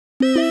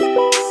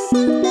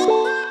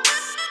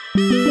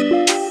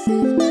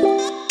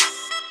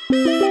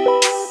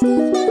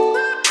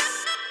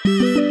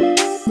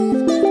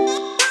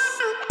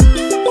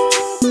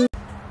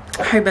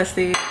Hi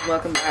besties,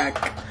 welcome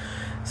back.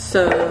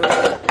 So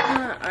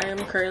I am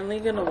currently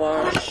gonna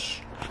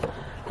wash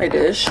my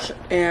dish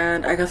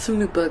and I got some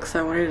new books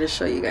I wanted to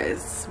show you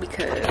guys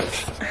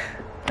because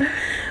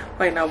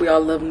right now we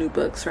all love new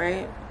books,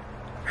 right?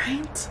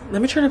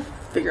 Let me try to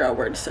figure out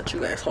where to set you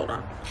guys. Hold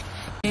on.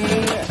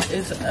 Today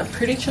is a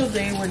pretty chill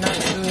day. We're not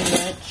doing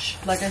much.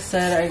 Like I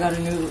said, I got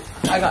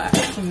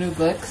some new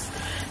books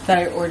that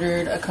I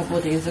ordered a couple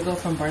of days ago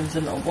from Barnes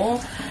 &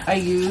 Noble. I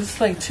used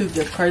like 2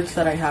 gift cards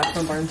that I had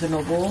from Barnes &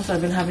 Noble. So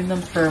I've been having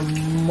them for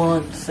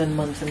months and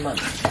months and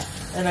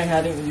months. And I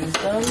hadn't used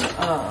them.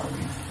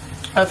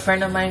 A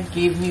friend of mine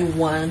gave me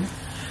one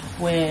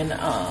when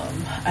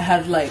I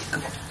had like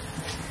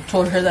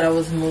told her that I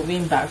was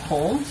moving back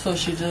home. So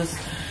she just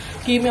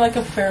gave me like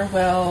a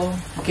farewell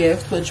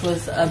gift, which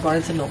was a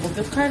Barnes & Noble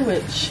gift card,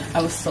 which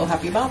I was so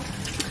happy about.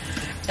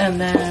 And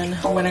then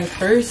when I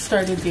first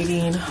started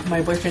dating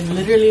my boyfriend,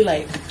 literally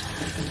like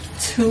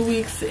 2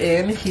 weeks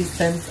in,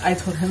 I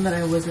told him that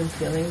I wasn't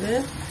feeling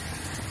it.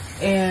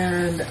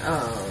 And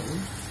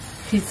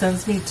he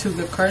sends me 2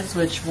 gift cards,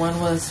 which one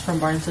was from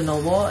Barnes &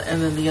 Noble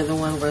and then the other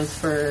one was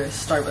for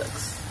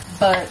Starbucks.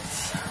 But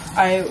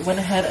I went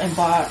ahead and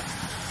bought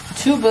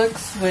 2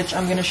 books, which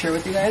I'm going to share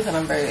with you guys, and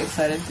I'm very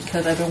excited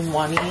because I've been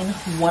wanting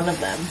one of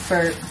them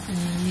for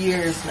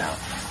years now.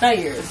 Not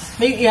years.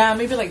 Maybe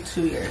like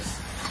 2 years.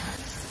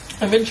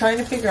 I've been trying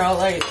to figure out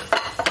like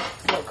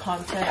what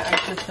content I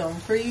should film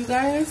for you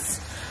guys,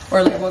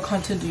 or like what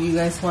content do you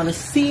guys want to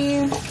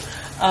see.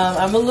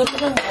 I'm a little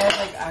bit more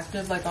like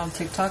active like on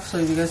TikTok, so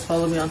if you guys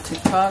follow me on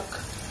TikTok,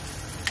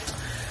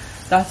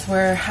 that's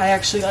where I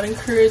actually got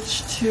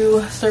encouraged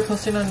to start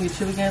posting on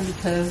YouTube again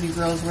because you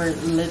girls were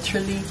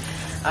literally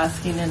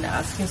asking and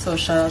asking. So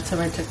shout out to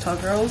my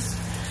TikTok girls.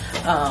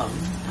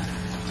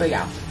 But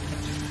yeah,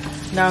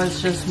 now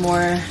it's just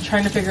more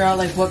trying to figure out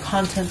like what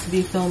content to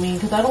be filming,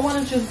 because I don't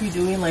want to just be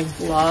doing like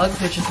vlogs,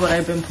 which is what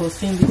I've been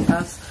posting these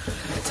past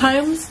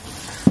times.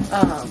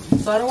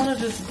 So I don't want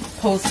to just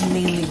post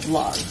mainly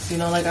vlogs, you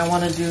know, like I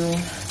want to do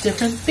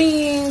different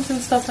things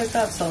and stuff like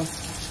that. So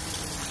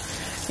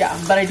yeah,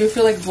 but I do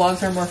feel like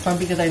vlogs are more fun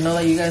because I know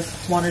that you guys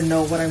want to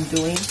know what I'm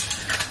doing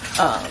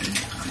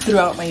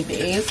throughout my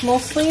days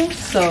mostly.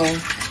 So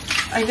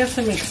I guess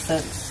it makes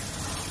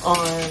sense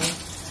on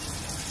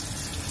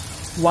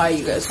why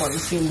you guys want to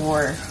see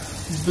more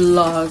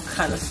vlog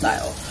kind of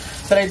style.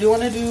 But I do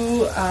want to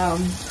do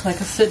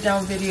like a sit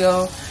down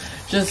video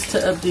just to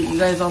update you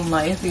guys on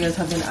life. You guys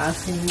have been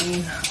asking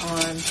me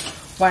on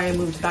why I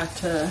moved back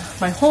to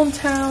my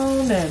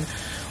hometown and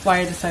why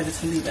I decided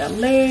to leave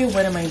LA.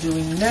 What am I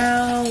doing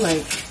now?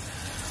 Like,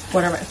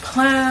 what are my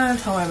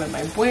plans? How I met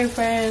my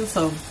boyfriend.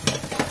 So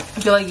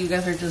I feel like you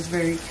guys are just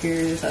very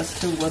curious as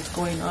to what's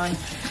going on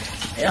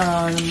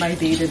my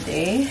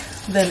day-to-day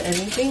than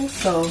anything.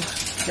 So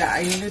yeah,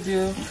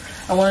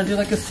 I want to do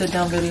like a sit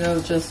down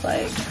video, just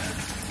like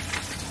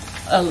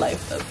a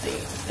life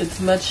update.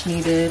 It's much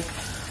needed,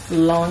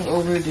 long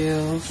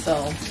overdue.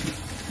 So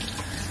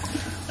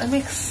I'm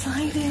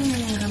excited.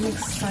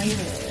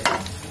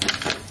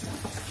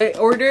 I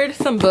ordered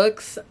some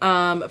books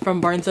from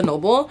Barnes &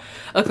 Noble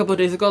a couple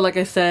days ago. Like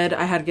I said,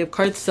 I had gift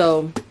cards,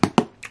 so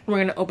we're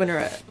gonna open her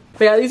up.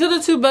 But yeah, these are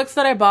the 2 books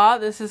that I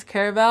bought. This is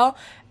Caraval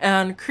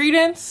and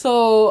Credence.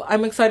 So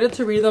I'm excited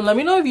to read them. Let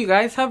me know if you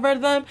guys have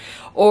read them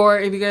or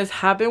if you guys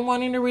have been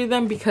wanting to read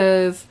them,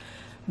 because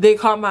they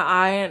caught my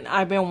eye and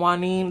I've been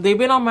wanting. They've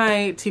been on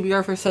my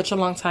TBR for such a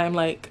long time,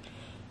 like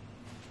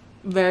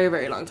very,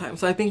 very long time.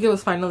 So I think it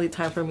was finally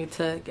time for me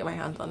to get my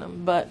hands on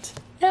them. But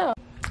yeah.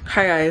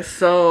 Hi guys.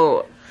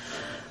 So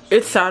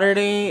it's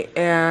Saturday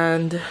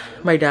and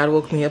my dad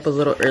woke me up a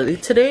little early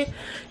today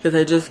because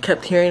I just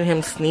kept hearing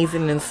him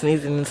sneezing and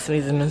sneezing and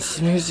sneezing and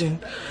sneezing.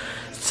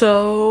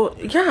 So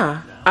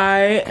yeah,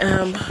 I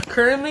am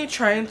currently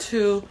trying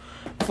to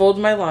fold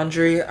my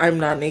laundry. I'm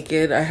not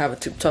naked. I have a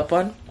tube top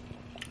on.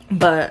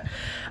 But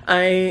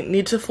I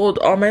need to fold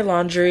all my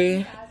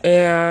laundry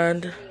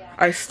and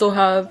I still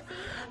have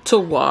to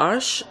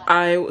wash.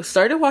 I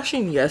started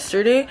washing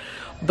yesterday,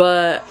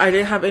 but I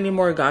didn't have any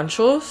more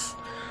ganchos.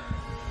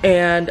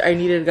 And I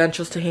needed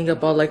ganchos to hang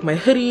up all like my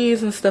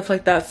hoodies and stuff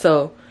like that,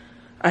 so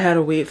I had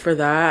to wait for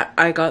that.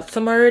 I got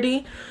some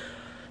already,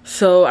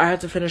 so I had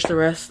to finish the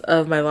rest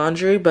of my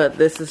laundry, but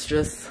this is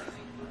just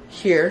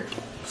here,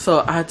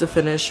 so I had to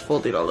finish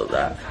folding all of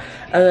that.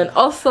 And then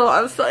also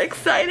I'm so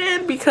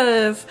excited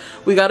because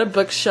we got a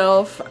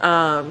bookshelf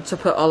to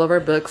put all of our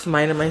books,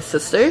 mine and my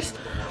sister's,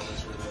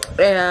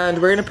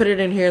 and we're gonna put it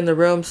in here in the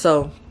room.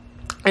 So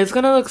it's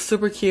gonna look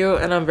super cute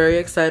and I'm very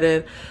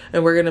excited,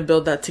 and we're gonna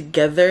build that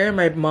together.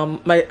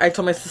 I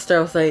told my sister,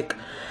 I was like,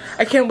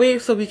 I can't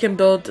wait so we can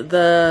build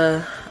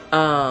the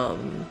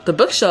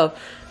bookshelf.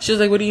 She was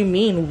like, what do you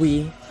mean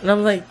we? And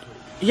I'm like,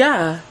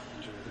 yeah,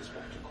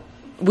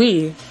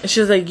 we. And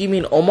she was like, you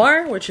mean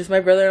Omar, which is my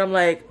brother? And I'm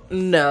like,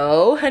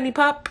 no, honey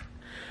pop,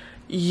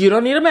 you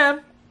don't need a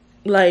man.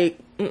 Like,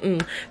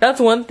 that's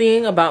one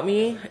thing about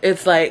me.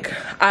 It's like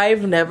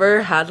I've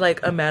never had like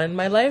a man in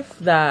my life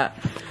that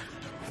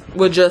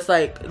would just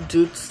like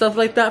do stuff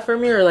like that for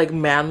me, or like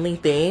manly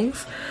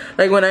things.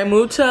 Like when I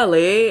moved to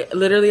LA,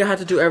 literally I had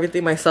to do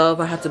everything myself.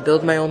 I had to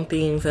build my own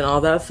things and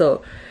all that.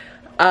 So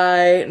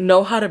I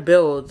know how to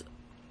build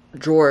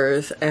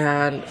drawers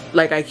and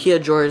like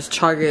IKEA drawers,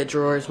 Target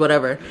drawers,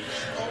 whatever.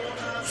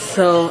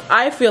 So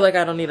I feel like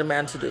I don't need a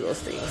man to do those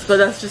things, but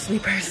that's just me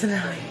personally,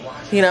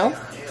 you know?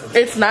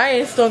 It's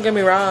nice, don't get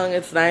me wrong,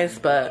 it's nice,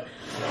 but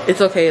it's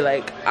okay.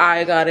 Like,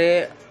 I got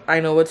it,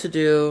 I know what to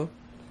do,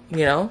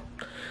 you know?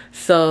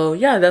 So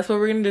yeah, that's what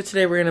we're gonna do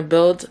today. We're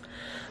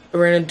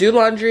gonna do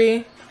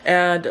laundry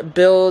and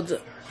build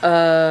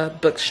a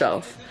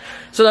bookshelf.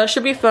 So that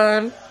should be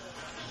fun.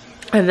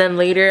 And then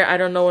later, I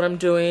don't know what I'm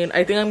doing.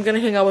 I think I'm gonna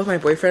hang out with my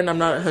boyfriend. I'm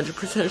not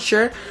 100%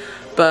 sure,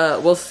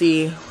 but we'll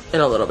see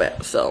in a little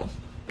bit. So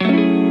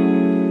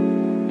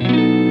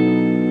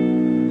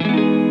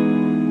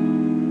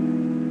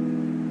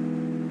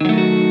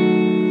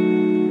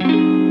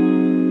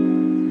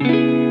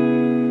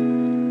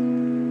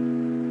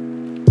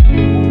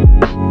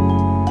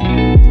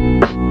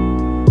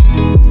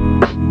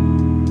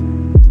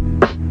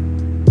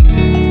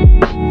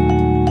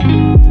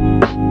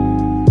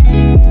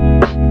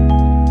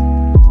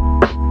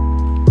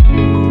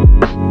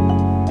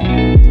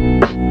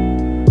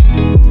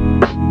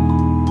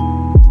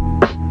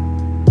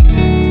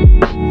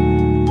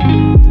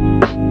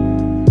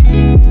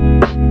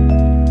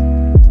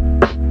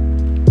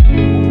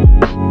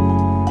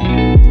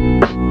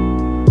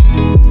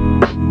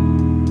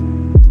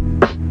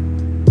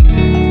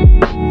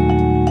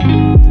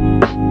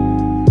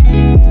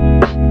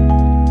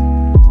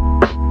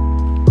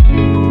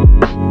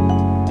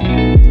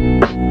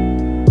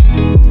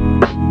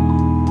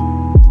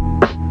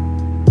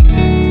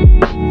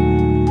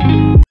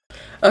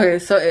okay,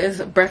 so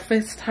it's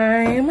breakfast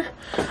time.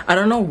 I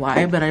don't know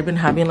why, but I've been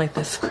having like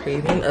this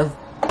craving of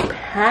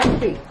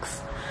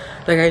pancakes.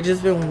 Like, I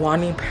just been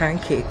wanting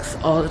pancakes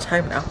all the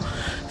time now.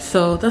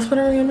 So that's what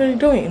I'm gonna be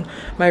doing.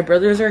 My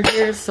brothers are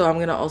here, so I'm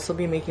gonna also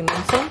be making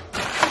them some.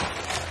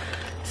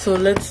 So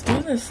let's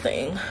do this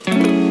thing.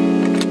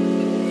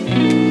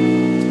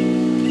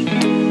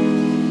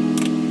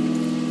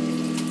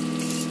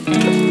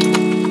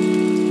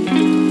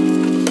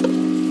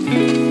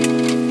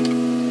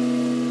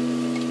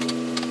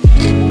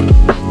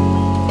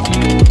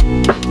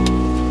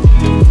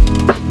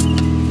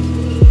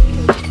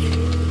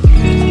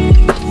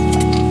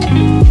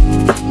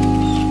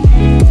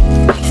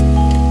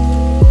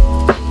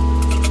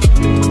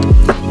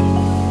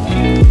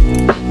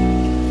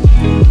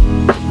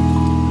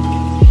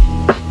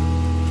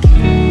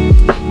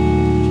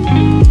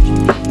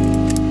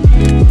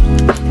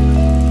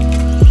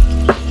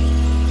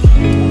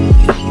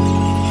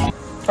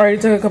 I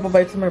already took a couple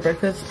bites of my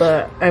breakfast,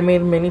 but I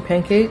made mini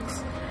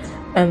pancakes,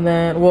 and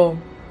then, well,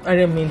 I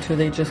didn't mean to,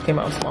 they just came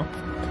out small.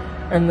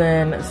 And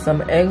then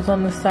some eggs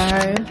on the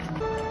side.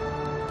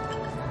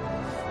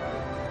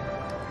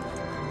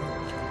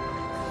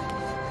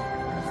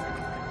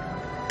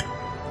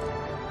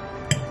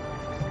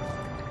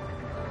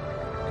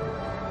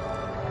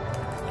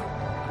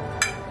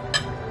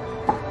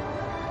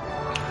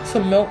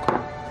 Some milk.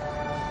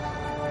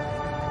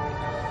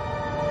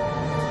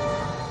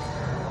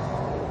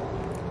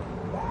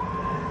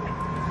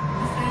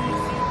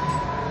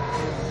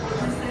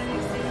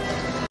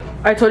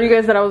 I told you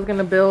guys that I was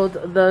gonna build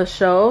the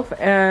shelf,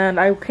 and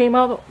I came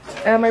out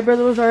and my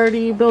brother was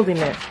already building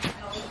it.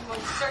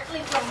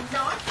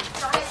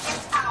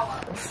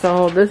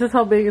 So this is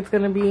how big it's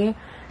gonna be,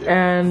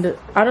 and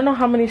I don't know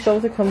how many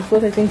shelves it comes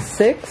with. I think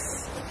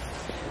 6.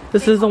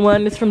 This is the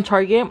one. It's from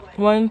Target.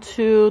 1,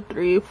 2,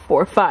 3,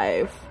 4,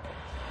 5.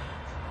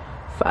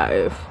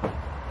 5.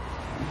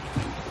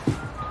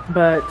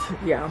 But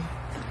yeah,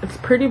 it's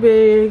pretty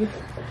big,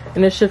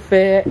 and it should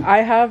fit.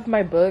 I have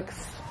my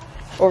books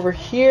over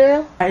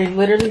here. I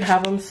literally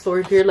have them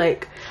stored here.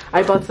 Like,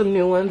 I bought some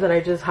new ones and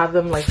I just have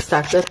them like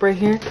stacked up right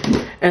here,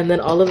 and then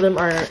all of them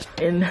are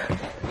in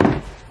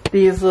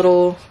these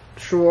little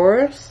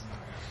drawers.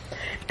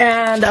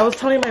 And I was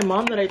telling my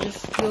mom that I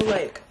just feel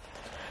like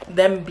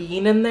them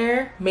being in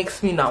there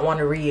makes me not want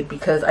to read,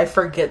 because I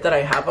forget that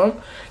I have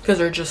them because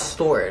they're just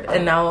stored.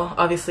 And now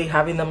obviously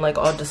having them like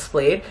all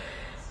displayed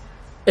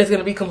is going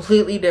to be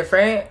completely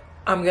different.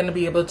 I'm gonna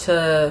be able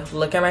to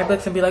look at my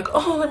books and be like,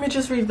 oh, let me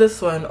just read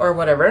this one or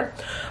whatever.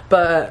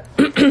 But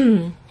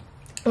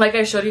like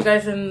I showed you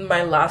guys in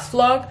my last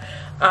vlog,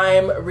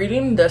 I'm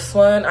reading this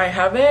one. I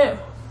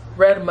haven't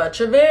read much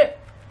of it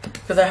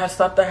because I have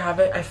stopped.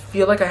 I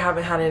feel like I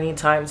haven't had any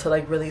time to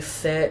like really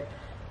sit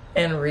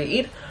and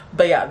read.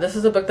 But yeah, this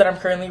is a book that I'm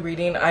currently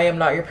reading. I Am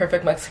Not Your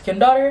Perfect Mexican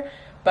Daughter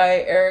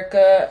by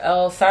Erica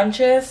L.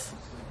 Sanchez.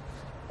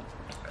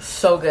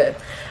 So good.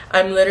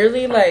 I'm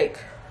literally like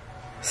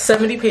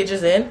 70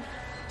 pages in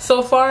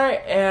so far,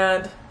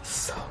 and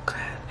so good.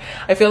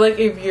 I feel like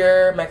if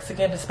you're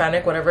Mexican,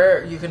 Hispanic,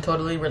 whatever, you can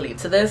totally relate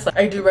to this.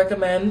 I do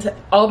recommend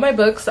all of my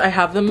books. I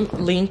have them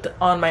linked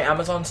on my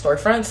Amazon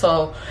storefront,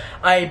 so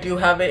I do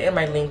have it in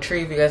my link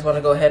tree if you guys want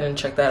to go ahead and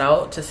check that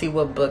out to see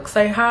what books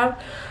I have.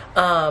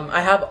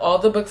 I have all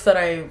the books that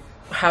I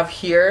have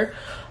here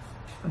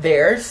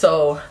there.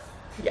 So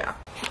yeah,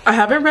 I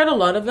haven't read a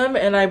lot of them,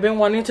 and I've been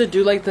wanting to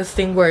do like this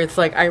thing where it's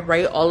like I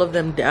write all of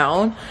them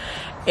down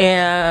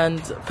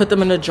and put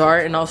them in a jar,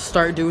 and I'll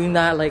start doing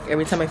that like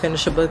every time I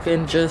finish a book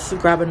and just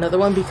grab another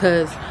one,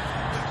 because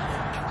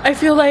I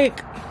feel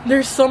like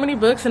there's so many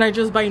books and I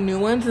just buy new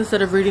ones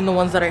instead of reading the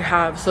ones that I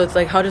have. So it's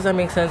like, how does that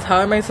make sense? How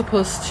am I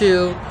supposed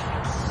to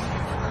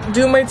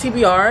do my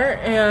TBR?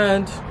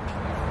 And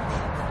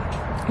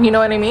you know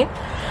what I mean?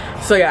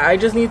 So yeah, I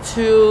just need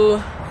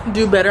to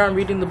do better on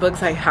reading the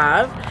books I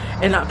have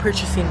and not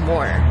purchasing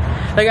more.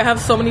 Like, I have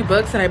so many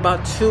books and I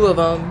bought 2 of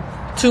them,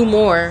 2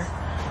 more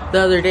the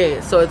other day.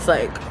 So it's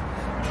like,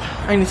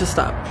 I need to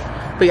stop.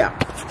 But yeah,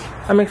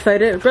 I'm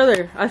excited.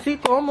 Brother,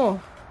 así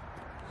como.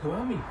 Come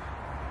on me.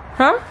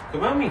 Huh?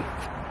 Come on me.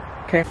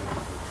 Okay.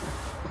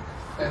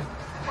 Hey.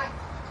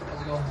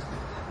 How's it going?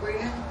 Where you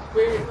at?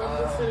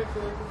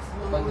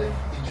 Monday.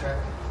 You try.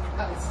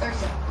 Oh, it's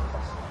Thursday.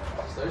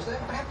 It's Thursday?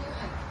 What happened to your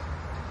eye?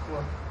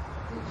 What?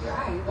 Your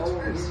eye, it Oh, looks yeah,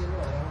 worse. no, no.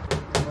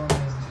 Normally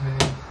has too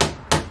many.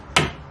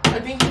 I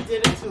think he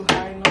did it too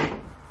high, no?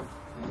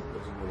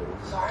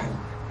 Sorry.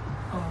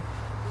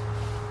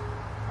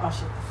 Oh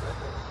shit.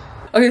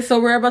 Okay, so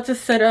we're about to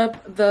set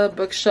up the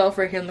bookshelf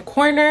right here in the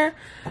corner.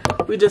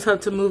 We just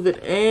have to move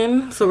it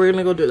in, so we're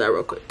gonna go do that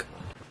real quick.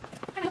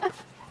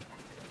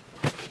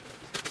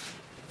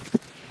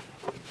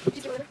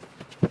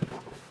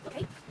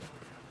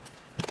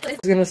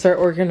 She's gonna start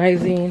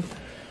organizing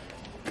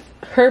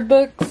her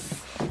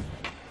books.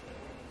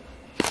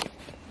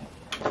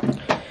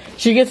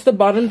 She gets the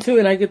bottom 2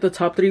 and I get the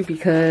top 3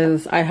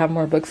 because I have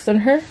more books than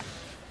her.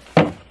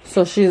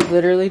 So she's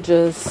literally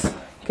just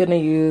gonna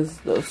use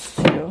those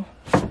 2.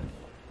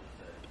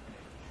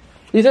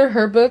 These are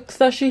her books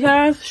that she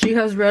has. She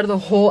has read the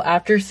whole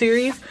After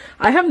series.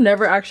 I have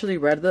never actually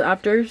read the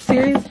After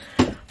series,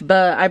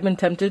 but I've been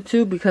tempted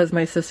to because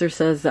my sister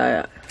says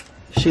that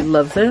she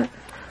loves it.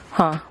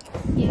 Huh?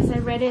 Yes, I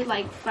read it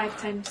like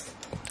 5 times.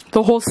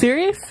 The whole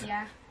series?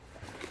 Yeah.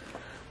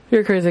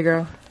 You're a crazy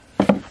girl.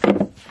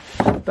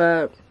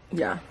 But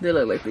yeah, they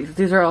look like these.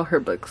 These are all her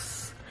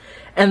books.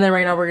 And then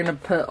right now we're gonna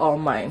put all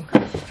mine.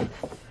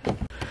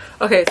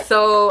 Okay,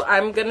 so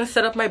I'm gonna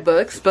set up my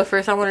books, but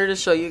first I wanted to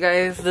show you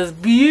guys this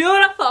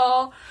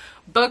beautiful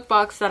book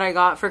box that I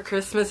got for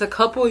Christmas a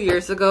couple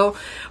years ago.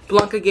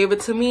 Blanca gave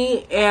it to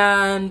me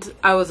and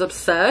I was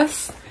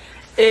obsessed.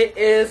 It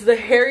is the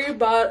Harry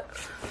Potter?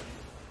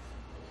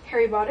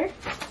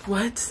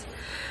 What?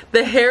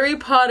 The Harry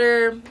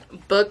Potter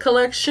book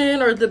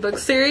collection, or the book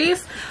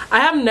series. I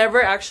have never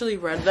actually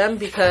read them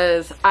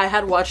because I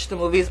had watched the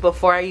movies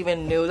before I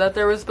even knew that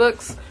there was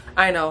books.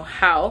 I know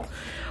how,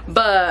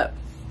 but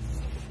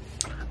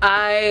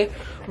I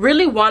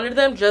really wanted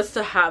them just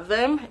to have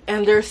them,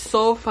 and they're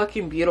so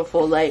fucking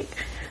beautiful. Like,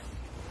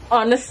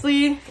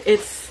 honestly,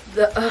 it's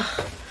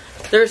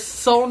they're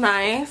so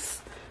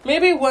nice.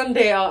 Maybe one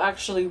day I'll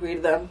actually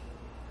read them,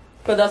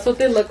 but that's what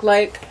they look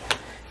like.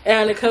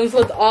 And it comes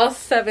with all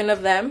 7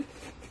 of them.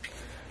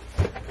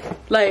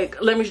 Like,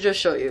 let me just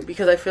show you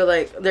because I feel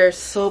like they're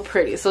so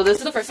pretty. So this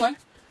is the first one,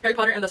 Harry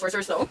Potter and the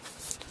Sorcerer's Stone.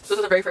 This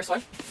is the very first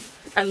one.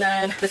 And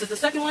then this is the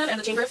second one, and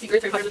the Chamber of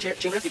Secrets, Harry Potter and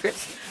the Chamber of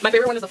Secrets. My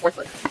favorite one is the 4th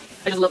book.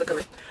 I just love the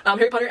cover.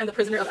 Harry Potter and the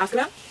Prisoner of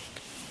Azkaban.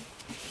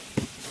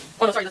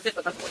 Oh no, sorry, the 5th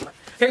book, that's the 4th one.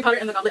 Harry Potter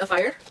and the Goblet of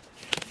Fire.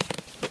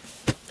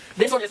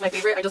 This one is my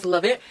favorite, I just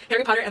love it.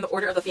 Harry Potter and the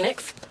Order of the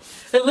Phoenix.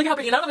 And look how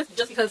pretty. None of it's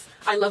just because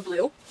I love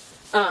blue.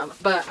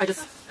 But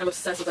I'm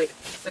obsessed with like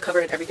the cover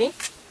and everything.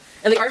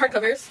 And they are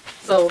hardcovers,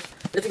 so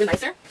it's even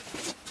nicer.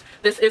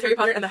 This is Harry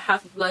Potter and the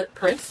Half-Blood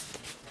Prince.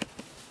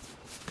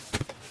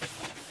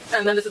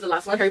 And then this is the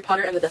last one, Harry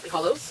Potter and the Deathly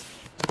Hallows.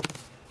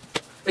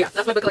 But yeah,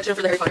 that's my book collection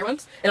for the Harry Potter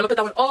ones. And I'm gonna put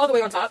that one all the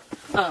way on top.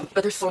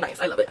 But they're so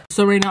nice, I love it.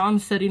 So right now I'm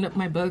setting up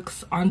my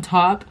books on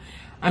top.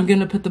 I'm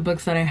gonna put the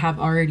books that I have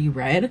already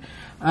read,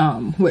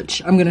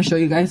 which I'm gonna show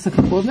you guys a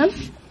couple of them.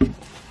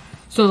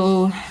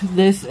 So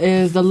this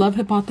is The Love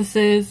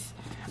Hypothesis.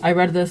 I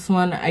read this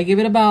one. I gave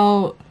it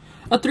about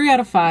a 3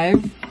 out of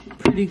 5.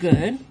 Pretty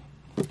good.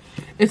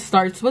 It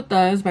Starts With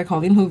Us by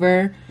Colleen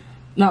Hoover.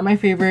 Not my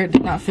favorite.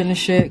 Did not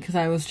finish it because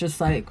I was just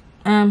like,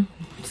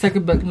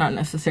 second book, not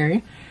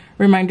necessary.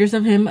 Reminders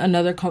of Him,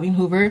 another Colleen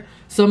Hoover.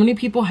 So many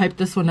people hyped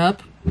this one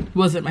up.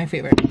 Wasn't my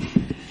favorite.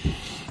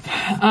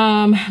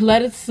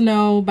 Let It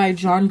Snow by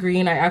John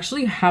Green. I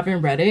actually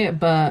haven't read it,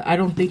 but I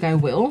don't think I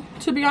will,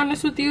 to be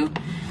honest with you.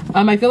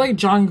 I feel like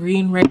John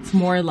Green writes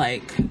more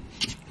like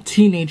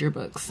teenager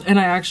books, and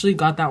I actually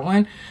got that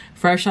one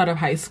fresh out of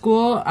high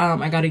school.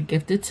 I got it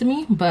gifted to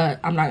me, but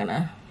I'm not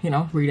gonna, you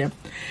know, read it.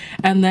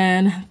 And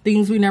then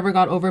Things We Never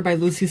Got Over by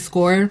Lucy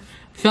Score.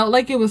 Felt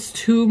like it was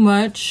too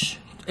much.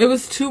 It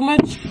was too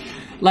much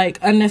like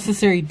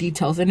unnecessary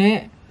details in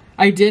it.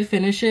 I did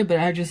finish it, but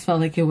I just felt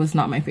like it was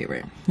not my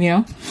favorite, you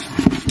know.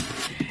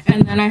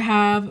 And then I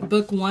have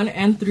book 1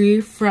 and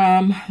 3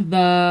 from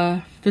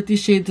the 50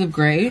 Shades of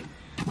Grey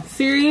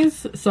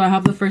series. So I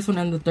have the first one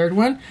and the third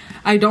one.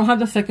 I don't have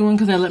the second one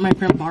because I let my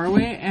friend borrow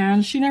it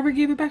and she never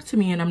gave it back to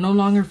me, and I'm no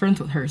longer friends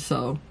with her,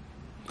 so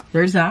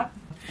there's that.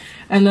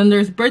 And then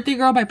there's Birthday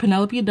Girl by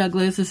Penelope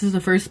Douglas. This is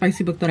the first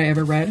spicy book that I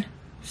ever read.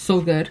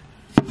 So good.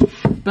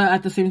 But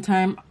at the same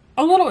time,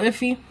 a little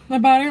iffy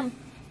about it,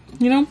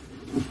 you know?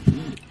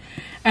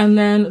 And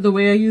then The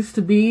Way I Used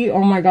to Be.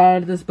 Oh my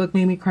god, this book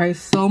made me cry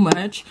so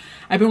much.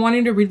 I've been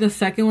wanting to read the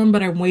second one,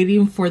 but I'm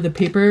waiting for the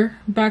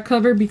paperback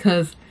cover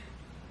because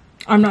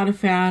I'm not a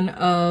fan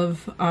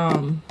of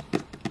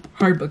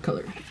hardbook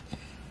color.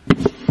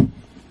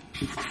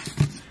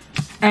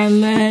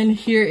 And then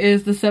here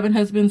is The Seven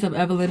Husbands of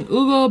Evelyn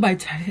Hugo by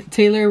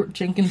Taylor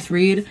Jenkins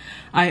Reid.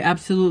 I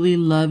absolutely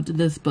loved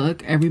this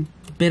book. Every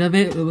bit of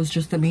it. It was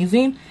just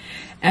amazing.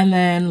 And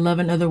then Love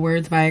in Other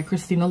Words by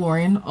Christina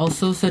Lauren.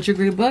 Also such a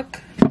great book.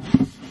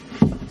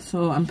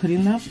 So I'm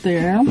putting that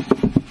there.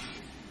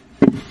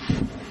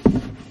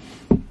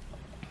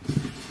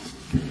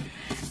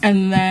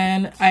 And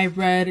then I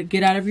read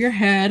Get Out of Your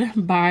Head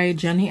by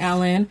Jenny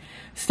Allen.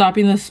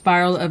 Stopping the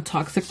Spiral of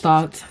Toxic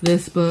Thoughts.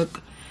 This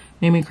book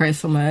made me cry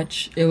so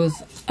much. It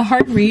was a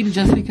hard read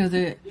just because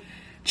it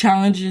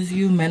challenges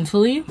you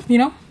mentally, you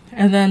know.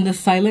 And then The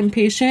Silent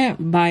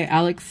Patient by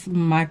Alex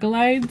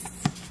Michaelides.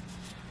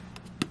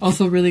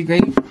 Also really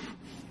great.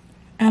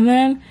 And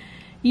then,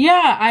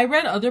 yeah, I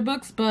read other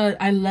books, but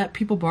I let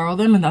people borrow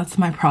them, and that's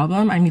my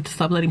problem. I need to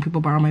stop letting people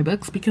borrow my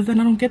books because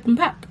then I don't get them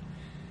back.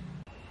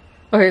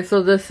 Okay,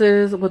 so this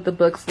is what the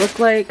books look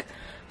like.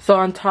 So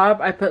on top,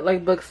 I put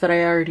like books that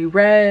I already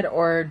read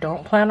or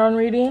don't plan on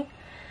reading.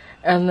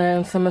 And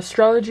then some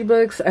astrology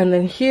books. And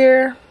then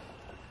here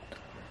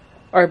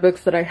are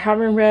books that I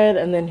haven't read.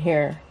 And then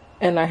here.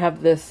 And I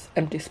have this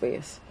empty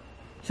space.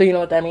 So you know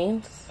what that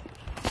means?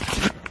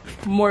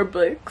 More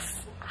books.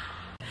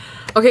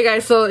 Okay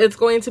guys, so it's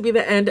going to be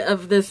the end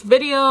of this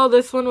video.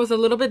 This one was a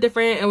little bit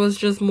different. It was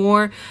just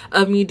more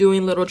of me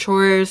doing little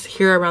chores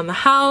here around the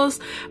house.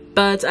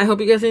 But I hope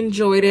you guys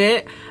enjoyed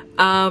it.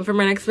 For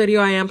my next video,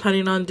 I am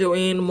planning on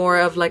doing more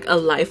of like a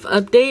life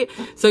update.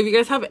 So if you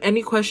guys have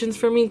any questions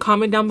for me,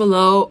 comment down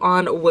below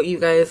on what you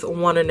guys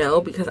want to know,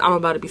 because I'm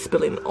about to be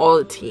spilling all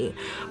the tea.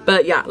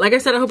 But yeah, like I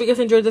said, I hope you guys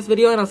enjoyed this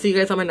video, and I'll see you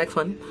guys on my next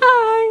one.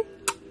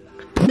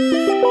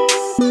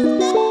 Bye!